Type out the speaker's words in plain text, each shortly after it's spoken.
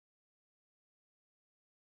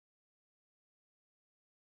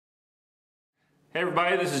Hey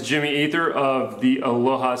everybody, this is Jimmy Ether of the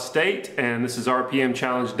Aloha State, and this is RPM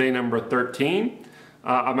Challenge day number 13.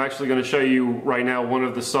 I'm actually going to show you right now one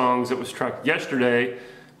of the songs that was tracked yesterday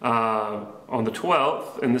on the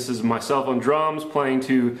 12th, and this is myself on drums playing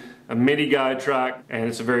to a MIDI guide track, and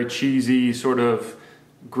it's a very cheesy sort of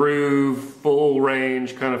groove, full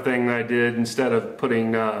range kind of thing that I did instead of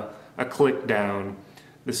putting a click down.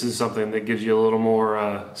 This is something that gives you a little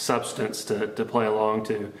more substance to play along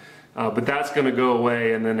to. But that's going to go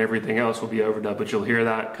away, and then everything else will be overdubbed, but you'll hear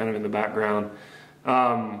that kind of in the background.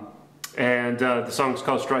 The song's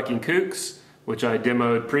called Striking Kooks, which I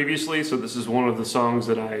demoed previously, so this is one of the songs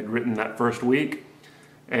that I had written that first week.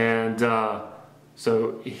 And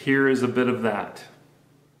so here is a bit of that.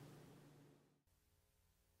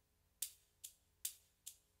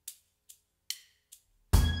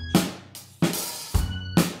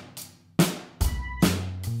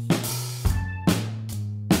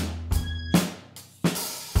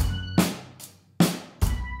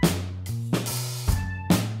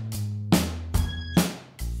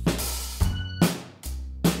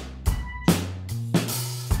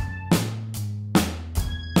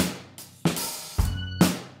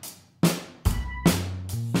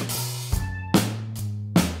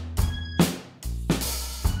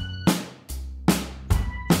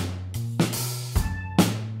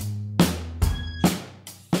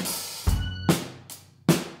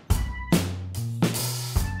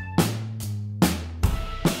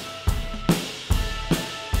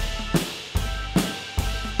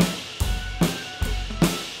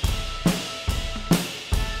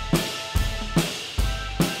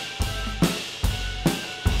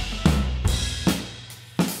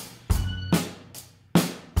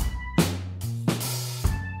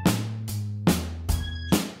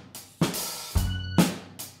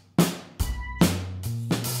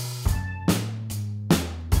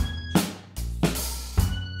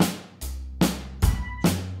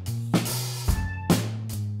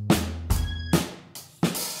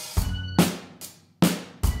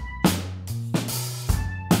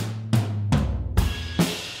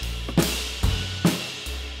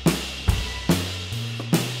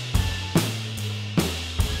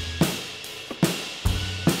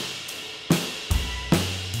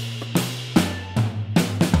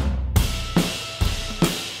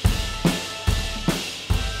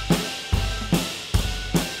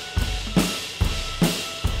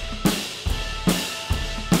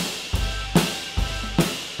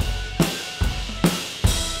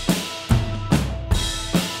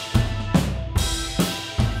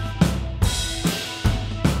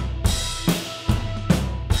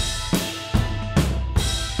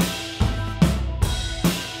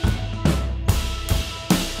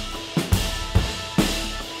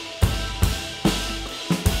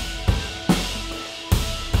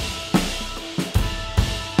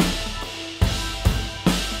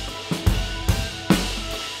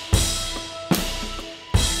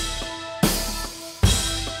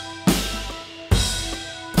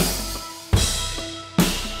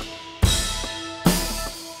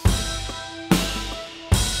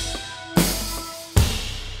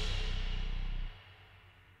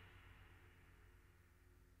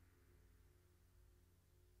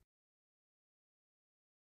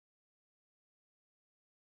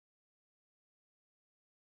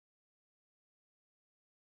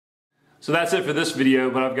 So that's it for this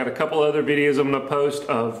video, but I've got a couple other videos I'm going to post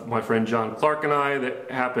of my friend John Clark and I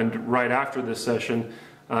that happened right after this session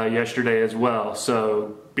yesterday as well.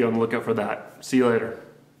 So be on the lookout for that. See you later.